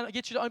I can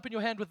get you to open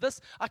your hand with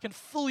this, I can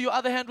fill your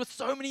other hand with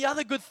so many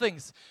other good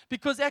things.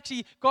 Because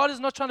actually, God is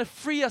not trying to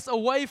free us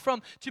away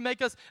to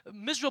make us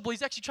miserable.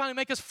 He's actually trying to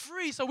make us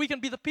free so we can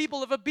be the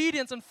people of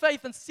obedience and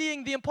faith and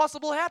seeing the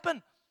impossible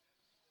happen.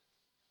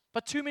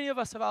 But too many of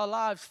us have our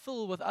lives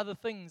filled with other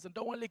things and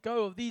don't want to let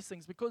go of these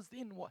things because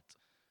then what?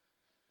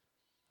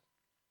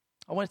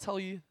 I want to tell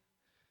you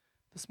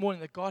this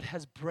morning that God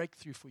has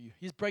breakthrough for you.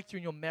 He has breakthrough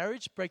in your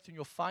marriage, breakthrough in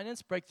your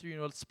finance, breakthrough in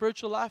your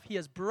spiritual life. He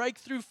has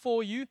breakthrough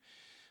for you.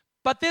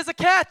 But there's a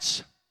catch.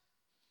 It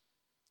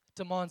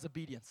demands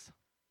obedience.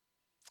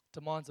 It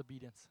demands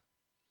obedience.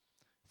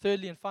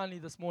 Thirdly and finally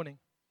this morning,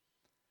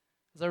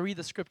 as I read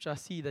the scripture, I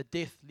see that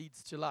death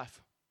leads to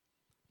life.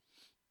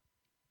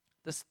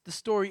 The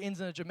story ends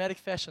in a dramatic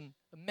fashion.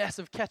 A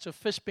massive catch of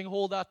fish being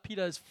hauled out.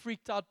 Peter is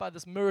freaked out by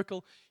this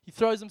miracle. He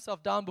throws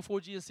himself down before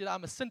Jesus, said,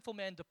 I'm a sinful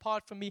man,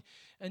 depart from me.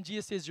 And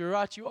Jesus says, you're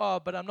right, you are,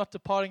 but I'm not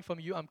departing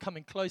from you, I'm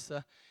coming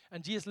closer.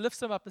 And Jesus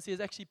lifts him up and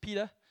says, actually,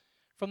 Peter,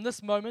 from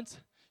this moment,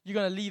 you're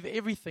going to leave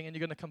everything and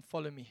you're going to come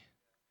follow me.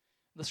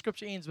 The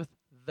scripture ends with,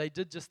 they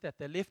did just that.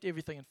 They left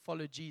everything and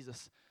followed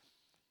Jesus.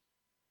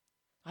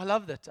 I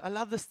love that. I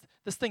love this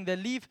thing. They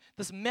leave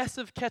this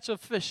massive catch of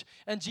fish,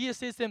 and Jesus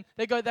says to them,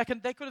 they could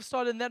have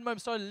started in that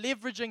moment, started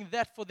leveraging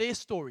that for their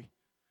story.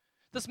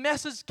 This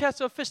massive catch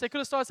of fish, they could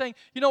have started saying,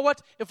 you know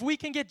what, if we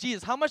can get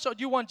Jesus, how much do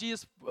you want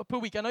Jesus per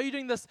week? I know you're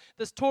doing this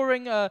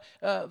touring,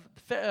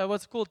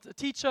 what's it called,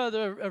 teacher,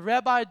 the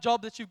rabbi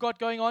job that you've got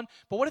going on,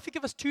 but what if you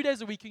give us 2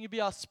 days a week and you be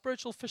our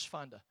spiritual fish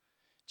finder?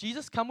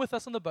 Jesus, come with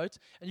us on the boat,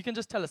 and you can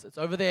just tell us, it's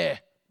over there.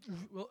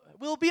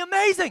 We'll be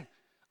amazing.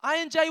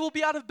 I&J will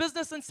be out of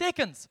business in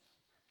seconds.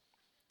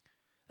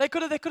 They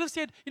could have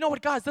said, you know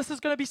what, guys, this is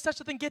going to be such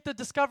a thing. Get the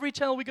Discovery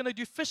Channel. We're going to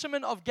do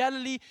Fishermen of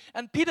Galilee.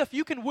 And Peter, if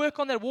you can work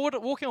on that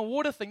walking on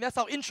water thing, that's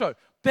our intro.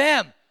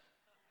 Bam.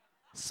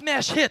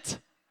 Smash hit.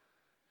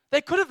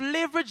 They could have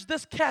leveraged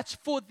this catch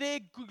for their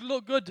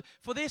good,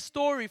 for their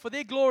story, for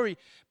their glory.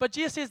 But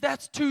Jesus says,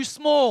 that's too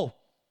small.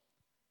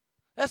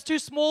 That's too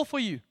small for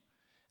you.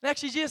 And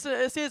actually,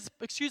 Jesus says,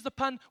 excuse the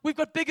pun, we've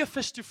got bigger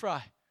fish to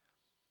fry.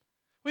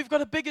 We've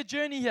got a bigger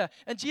journey here.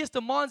 And Jesus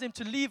demands them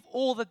to leave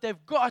all that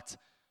they've got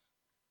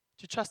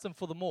to trust him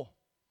for the more.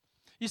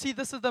 You see,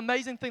 this is the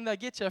amazing thing that I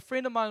get here. A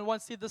friend of mine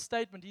once said this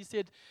statement. He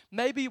said,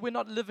 maybe we're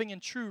not living in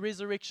true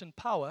resurrection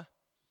power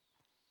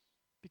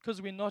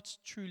because we're not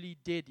truly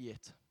dead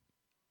yet.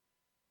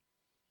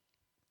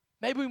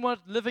 Maybe we're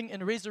not living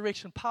in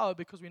resurrection power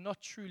because we're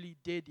not truly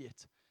dead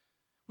yet.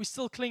 We're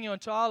still clinging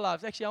onto our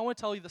lives. Actually, I want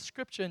to tell you the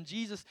scripture, and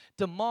Jesus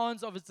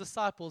demands of his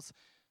disciples,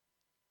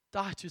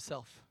 die to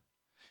self.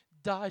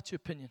 Die to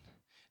opinion.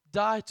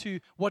 Die to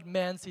what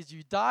man says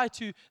you. Die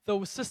to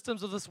the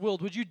systems of this world.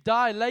 Would you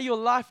die, lay your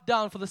life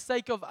down for the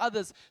sake of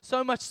others?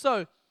 So much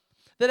so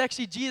that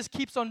actually Jesus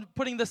keeps on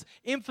putting this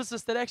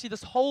emphasis that actually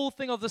this whole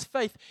thing of this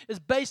faith is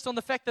based on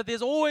the fact that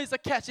there's always a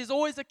catch. There's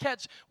always a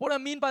catch. What I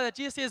mean by that,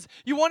 Jesus says,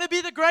 you want to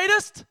be the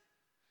greatest?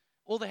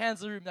 All the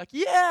hands in the room like,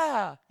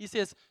 yeah. He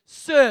says,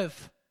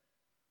 serve.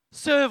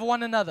 Serve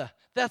one another.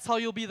 That's how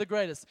you'll be the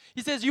greatest.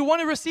 He says, you want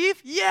to receive?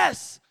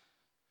 Yes.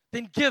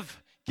 Then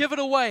give. Give it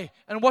away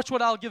and watch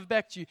what I'll give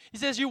back to you. He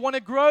says you want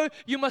to grow,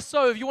 you must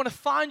sow. If you want to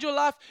find your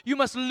life, you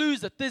must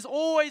lose it. There's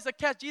always a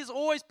catch. Jesus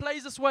always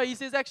plays this way. He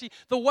says actually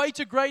the way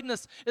to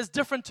greatness is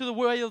different to the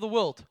way of the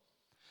world.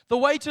 The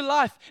way to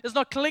life is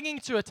not clinging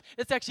to it.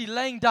 It's actually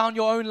laying down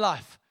your own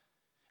life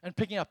and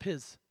picking up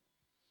his.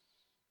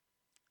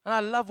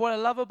 And what I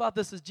love about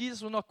this is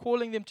Jesus was not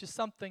calling them to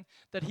something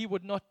that he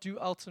would not do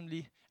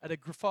ultimately at a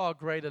far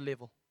greater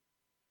level.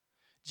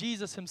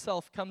 Jesus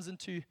himself comes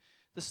into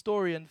the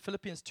story, and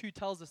Philippians 2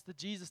 tells us that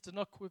Jesus did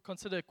not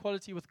consider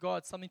equality with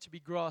God something to be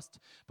grasped,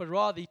 but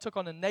rather he took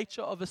on the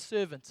nature of a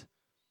servant.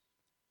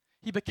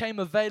 He became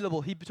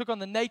available. He took on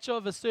the nature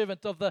of a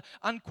servant, of the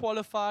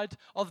unqualified,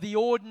 of the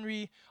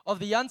ordinary, of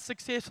the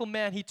unsuccessful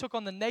man. He took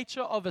on the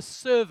nature of a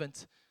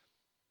servant.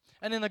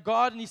 And in the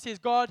garden, he says,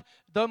 God,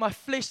 though my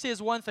flesh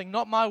says one thing,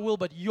 not my will,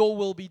 but your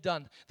will be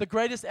done. The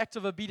greatest act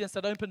of obedience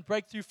that opened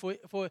breakthrough for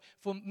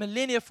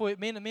millennia for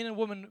men and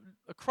women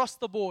across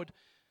the board.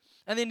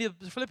 And then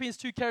Philippians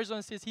 2 carries on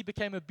and says, he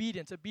became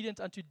obedient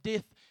unto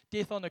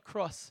death on a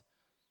cross.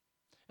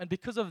 And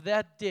because of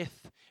that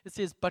death, it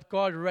says, but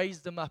God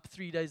raised him up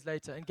 3 days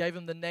later and gave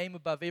him the name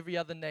above every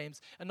other names.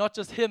 And not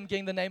just him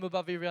getting the name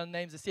above every other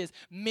names. It says,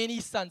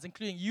 many sons,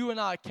 including you and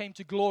I, came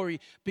to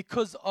glory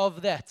because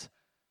of that.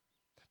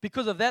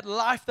 Because of that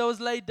life that was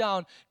laid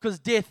down, because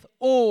death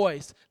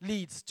always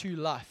leads to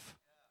life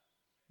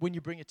when you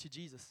bring it to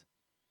Jesus.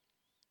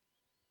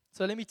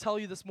 So let me tell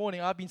you this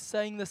morning, I've been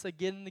saying this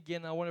again and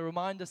again. I want to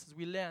remind us as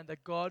we land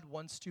that God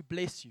wants to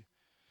bless you.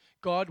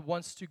 God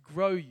wants to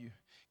grow you.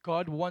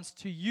 God wants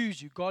to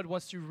use you. God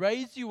wants to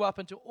raise you up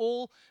into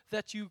all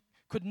that you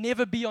could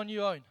never be on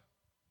your own.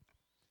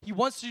 He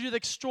wants to do the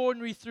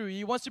extraordinary through you.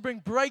 He wants to bring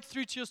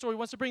breakthrough to your story. He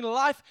wants to bring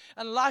life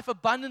and life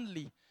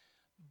abundantly.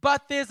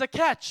 But there's a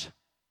catch.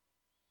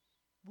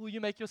 Will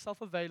you make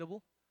yourself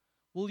available?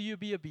 Will you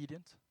be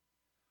obedient?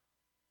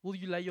 Will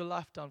you lay your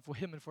life down for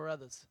him and for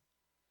others?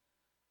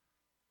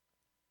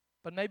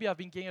 But maybe I've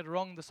been getting it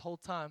wrong this whole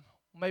time.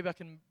 Maybe I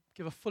can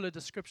give a fuller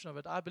description of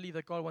it. I believe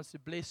that God wants to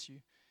bless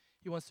you.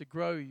 He wants to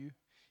grow you.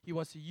 He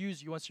wants to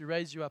use you. He wants to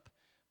raise you up.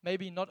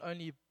 Maybe not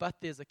only, but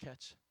there's a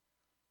catch.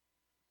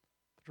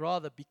 But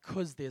rather,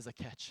 because there's a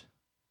catch.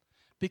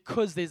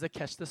 Because there's a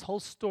catch. This whole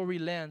story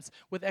lands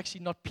with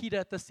actually not Peter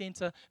at the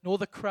center, nor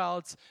the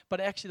crowds, but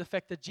actually the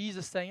fact that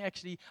Jesus saying,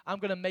 actually, I'm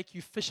going to make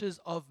you fishers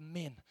of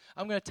men.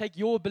 I'm going to take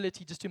your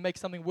ability just to make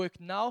something work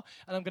now,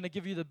 and I'm going to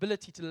give you the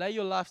ability to lay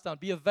your lives down,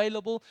 be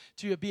available,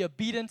 to be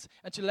obedient,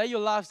 and to lay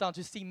your lives down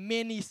to see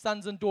many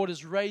sons and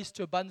daughters raised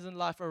to abundant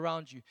life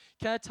around you.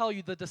 Can I tell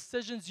you, the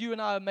decisions you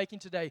and I are making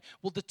today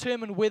will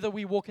determine whether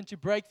we walk into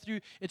breakthrough,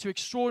 into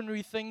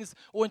extraordinary things,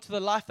 or into the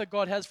life that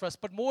God has for us.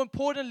 But more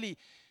importantly,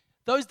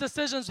 those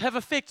decisions have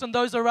effect on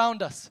those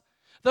around us.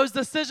 Those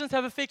decisions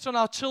have effect on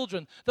our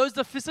children. Those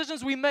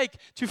decisions we make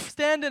to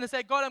stand in and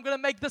say, God, I'm going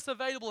to make this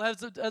available,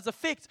 has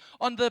effect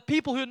on the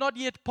people who are not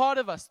yet part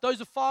of us, those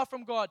who are far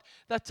from God,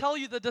 that tell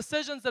you the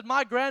decisions that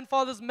my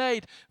grandfathers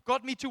made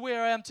got me to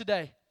where I am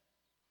today.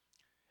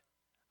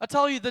 I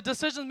tell you, the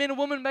decisions men and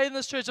women made in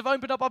this church have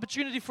opened up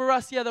opportunity for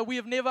us here that we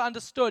have never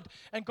understood.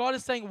 And God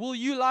is saying, will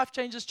you, Life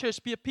Changers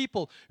Church, be a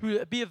people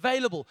who be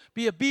available,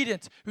 be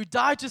obedient, who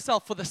die to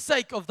self for the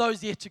sake of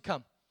those yet to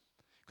come?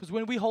 Because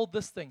when we hold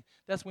this thing,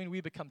 that's when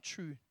we become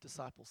true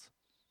disciples.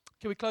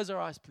 Can we close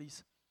our eyes,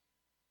 please?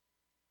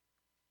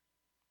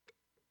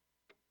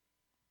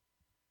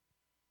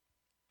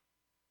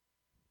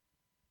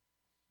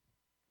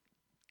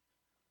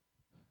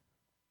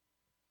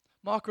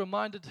 Mark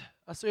reminded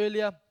us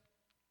earlier,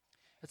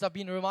 as I've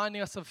been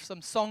reminding us of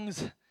some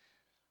songs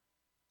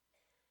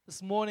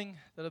this morning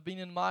that have been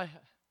in my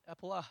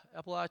Apple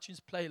iTunes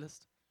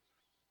playlist,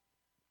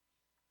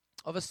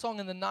 of a song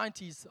in the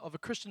 90s of a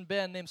Christian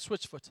band named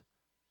Switchfoot.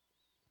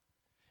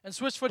 And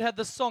Switchfoot had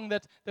this song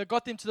that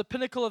got them to the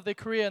pinnacle of their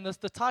career, and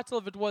the title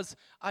of it was,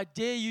 I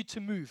Dare You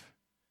to Move.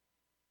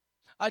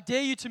 I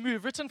dare you to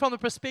move, written from the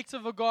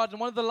perspective of God, and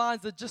one of the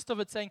lines, the gist of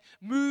it saying,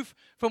 move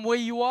from where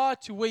you are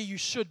to where you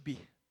should be.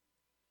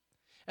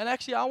 And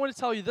actually, I want to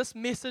tell you, this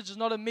message is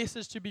not a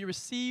message to be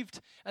received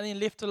and then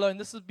left alone.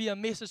 This would be a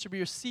message to be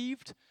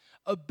received,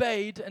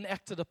 obeyed, and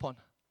acted upon.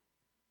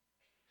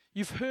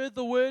 You've heard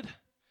the word.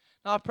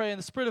 Now I pray, and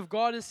the Spirit of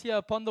God is here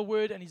upon the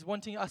word, and He's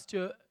wanting us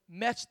to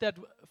match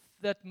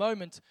that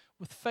moment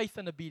with faith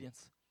and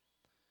obedience.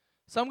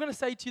 So I'm going to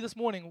say to you this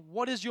morning,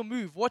 what is your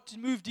move? What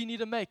move do you need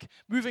to make?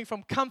 Moving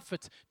from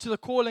comfort to the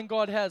calling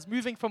God has.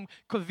 Moving from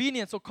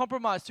convenience or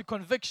compromise to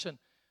conviction.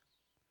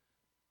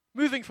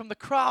 Moving from the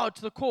crowd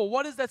to the call.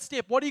 What is that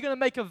step? What are you going to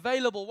make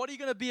available? What are you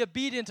going to be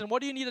obedient in?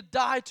 What do you need to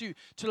die to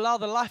allow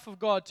the life of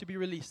God to be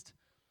released?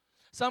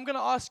 So I'm going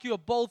to ask you a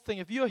bold thing.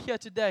 If you're here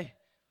today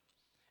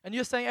and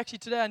you're saying, actually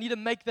today I need to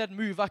make that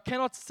move. I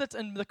cannot sit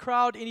in the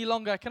crowd any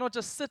longer. I cannot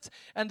just sit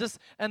and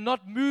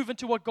not move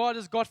into what God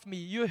has got for me.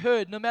 You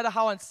heard, no matter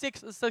how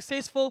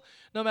unsuccessful,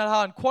 no matter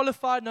how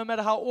unqualified, no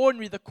matter how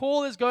ordinary, the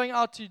call is going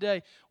out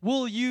today.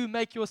 Will you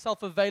make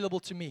yourself available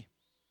to me?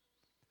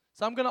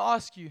 So I'm going to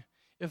ask you,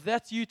 if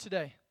that's you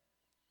today,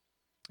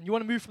 and you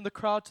want to move from the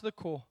crowd to the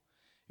core,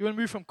 you want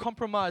to move from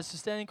compromise to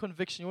standing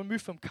conviction, you want to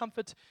move from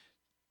comfort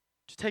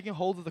to taking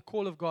hold of the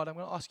call of God, I'm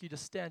going to ask you to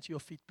stand to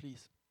your feet,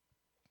 please.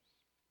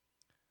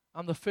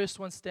 I'm the first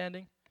one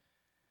standing.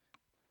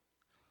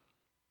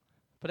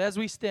 But as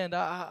we stand,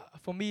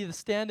 for me, the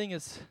standing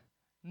is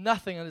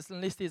nothing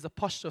unless there's a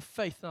posture of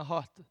faith in our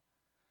heart.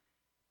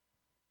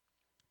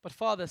 But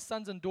Father,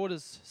 sons and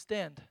daughters,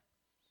 stand.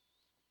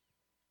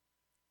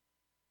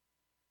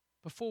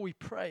 Before we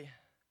pray,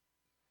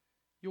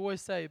 you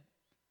always say,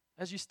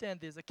 as you stand,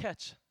 there's a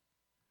catch.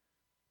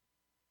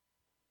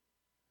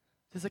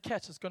 There's a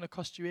catch that's going to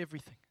cost you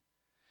everything.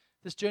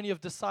 This journey of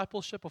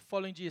discipleship, of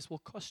following Jesus, will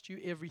cost you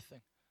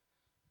everything.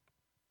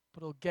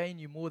 But it'll gain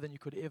you more than you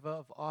could ever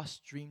have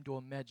asked, dreamed, or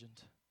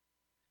imagined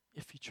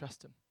if you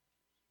trust Him.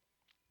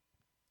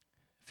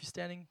 If you're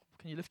standing,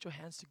 can you lift your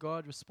hands to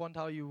God? Respond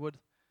how you would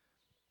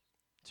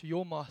to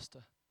your Master,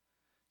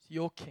 to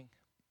your King.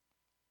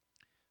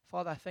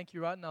 Father, I thank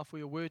you right now for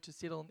your word to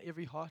settle in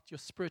every heart, your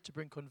Spirit to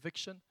bring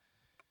conviction,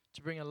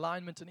 to bring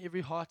alignment in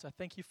every heart. I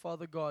thank you,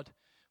 Father God,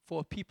 for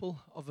a people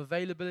of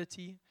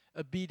availability,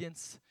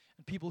 obedience,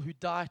 and people who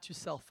die to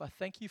self. I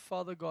thank you,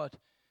 Father God,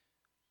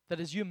 that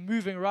as you're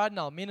moving right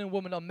now, men and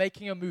women are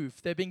making a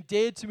move. They're being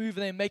dared to move,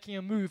 and they're making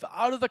a move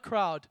out of the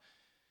crowd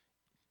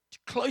to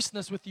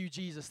closeness with you,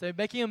 Jesus. They're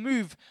making a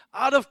move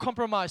out of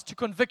compromise to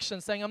conviction,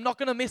 saying, I'm not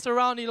going to mess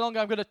around any longer.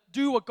 I'm going to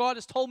do what God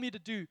has told me to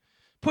do.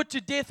 Put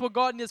to death what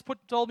God has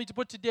told me to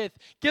put to death.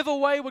 Give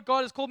away what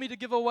God has called me to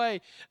give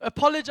away.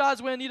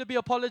 Apologize where I need to be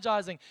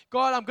apologizing.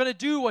 God, I'm going to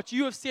do what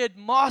you have said,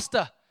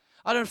 Master.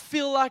 I don't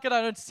feel like it,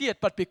 I don't see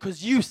it, but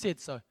because you said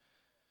so.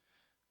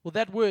 Will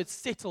that word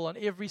settle on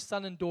every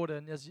son and daughter?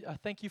 And as I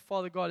thank you,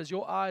 Father God, as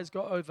your eyes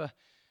go over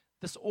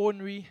this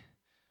ordinary,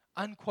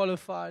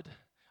 unqualified,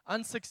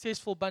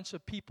 unsuccessful bunch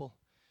of people,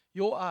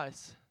 your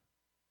eyes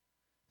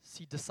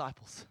see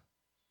disciples.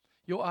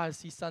 Your eyes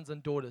see sons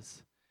and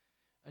daughters.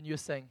 And you're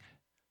saying,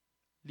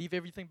 leave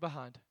everything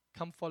behind.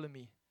 Come follow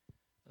me,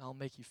 and I'll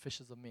make you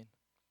fishers of men.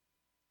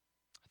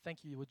 I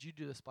thank you. Would you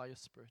do this by your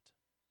Spirit?